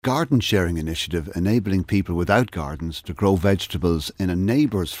Garden sharing initiative enabling people without gardens to grow vegetables in a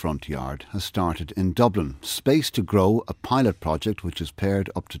neighbour's front yard has started in Dublin. Space to Grow, a pilot project which has paired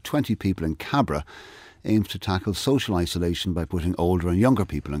up to 20 people in Cabra, aims to tackle social isolation by putting older and younger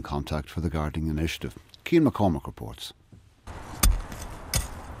people in contact for the gardening initiative. Cian McCormack reports.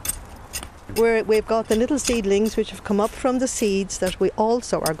 We've got the little seedlings which have come up from the seeds that we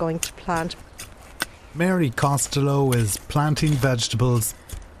also are going to plant. Mary Costello is planting vegetables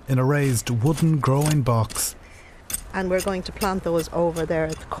in a raised wooden growing box. And we're going to plant those over there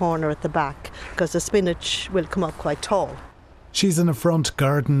at the corner at the back because the spinach will come up quite tall. She's in a front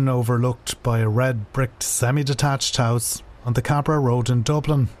garden overlooked by a red bricked semi-detached house on the Cabra Road in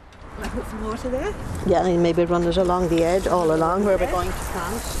Dublin. Can I put some water there? Yeah, and maybe run it along the edge, all along where we're going to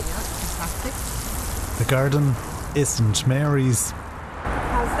plant. Yeah, fantastic. The garden isn't Mary's.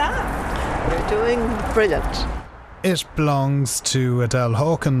 How's that? We're doing brilliant. It belongs to Adele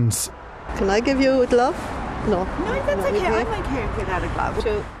Hawkins. Can I give you a glove? No. No, that's okay. I'm okay without a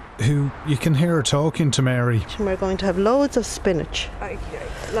glove. Who you can hear her talking to Mary. And we're going to have loads of spinach. Okay,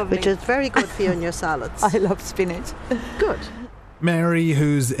 lovely. Which is very good for you in your salads. I love spinach. Good. Mary,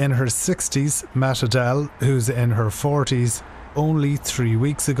 who's in her 60s, met Adele, who's in her 40s, only 3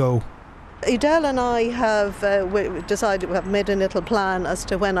 weeks ago. Adele and I have decided, we have made a little plan as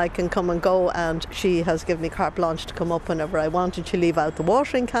to when I can come and go, and she has given me carte blanche to come up whenever I want, and she'll leave out the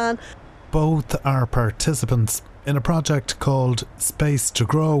watering can. Both are participants in a project called Space to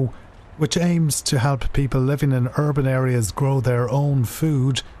Grow, which aims to help people living in urban areas grow their own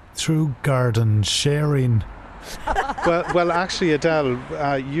food through garden sharing. Well, actually, Adele,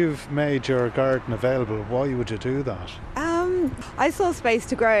 you've made your garden available. Why would you do that? I saw Space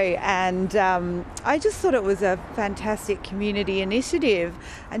to Grow and I just thought it was a fantastic community initiative,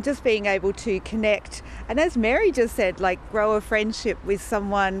 and just being able to connect and, as Mary just said, like grow a friendship with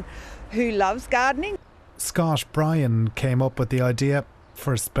someone who loves gardening. Scott Bryan came up with the idea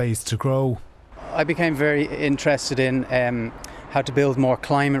for Space to Grow. I became very interested in how to build more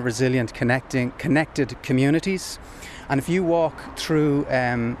climate resilient connected communities. And if you walk through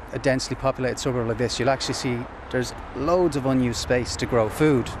a densely populated suburb like this, you'll actually see there's loads of unused space to grow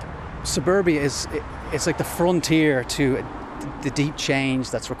food. Suburbia it's like the frontier to the deep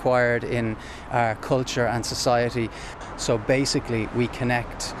change that's required in our culture and society. So basically we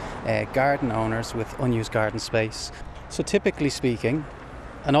connect garden owners with unused garden space. So typically speaking,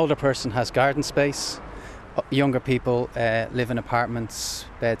 an older person has garden space, younger people live in apartments,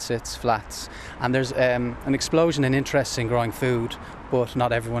 bedsits, flats, and there's an explosion in interest in growing food, but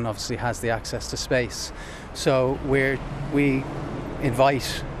not everyone obviously has the access to space. So we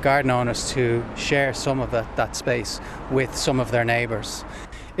invite garden owners to share some of that space with some of their neighbours.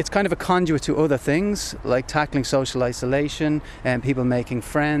 It's kind of a conduit to other things like tackling social isolation and people making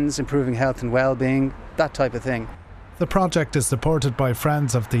friends, improving health and well-being, that type of thing. The project is supported by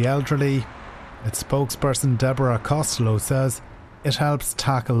Friends of the Elderly. Its spokesperson Deborah Costello says it helps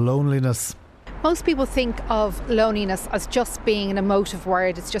tackle loneliness. Most people think of loneliness as just being an emotive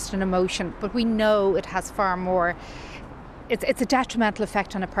word, it's just an emotion, but we know it has far more. It's a detrimental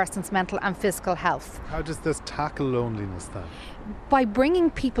effect on a person's mental and physical health. How does this tackle loneliness then? By bringing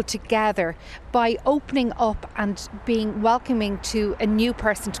people together, by opening up and being welcoming to a new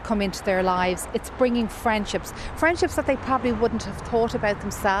person to come into their lives. It's bringing friendships that they probably wouldn't have thought about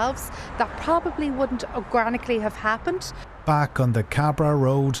themselves, that probably wouldn't organically have happened. Back on the Cabra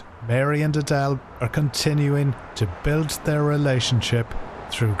Road, Mary and Adele are continuing to build their relationship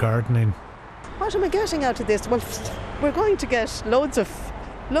through gardening. What am I getting out of this? Well, we're going to get loads of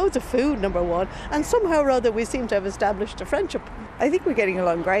food, number one, and somehow or other we seem to have established a friendship. I think we're getting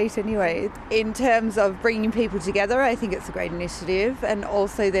along great anyway. In terms of bringing people together, I think it's a great initiative, and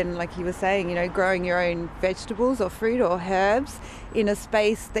also then, like you were saying, growing your own vegetables or fruit or herbs in a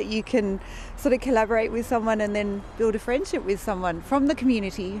space that you can sort of collaborate with someone and then build a friendship with someone from the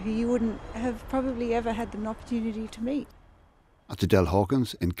community who you wouldn't have probably ever had an opportunity to meet. That's Adele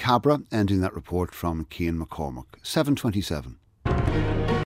Hawkins in Cabra, ending that report from Cian McCormack. 7:27.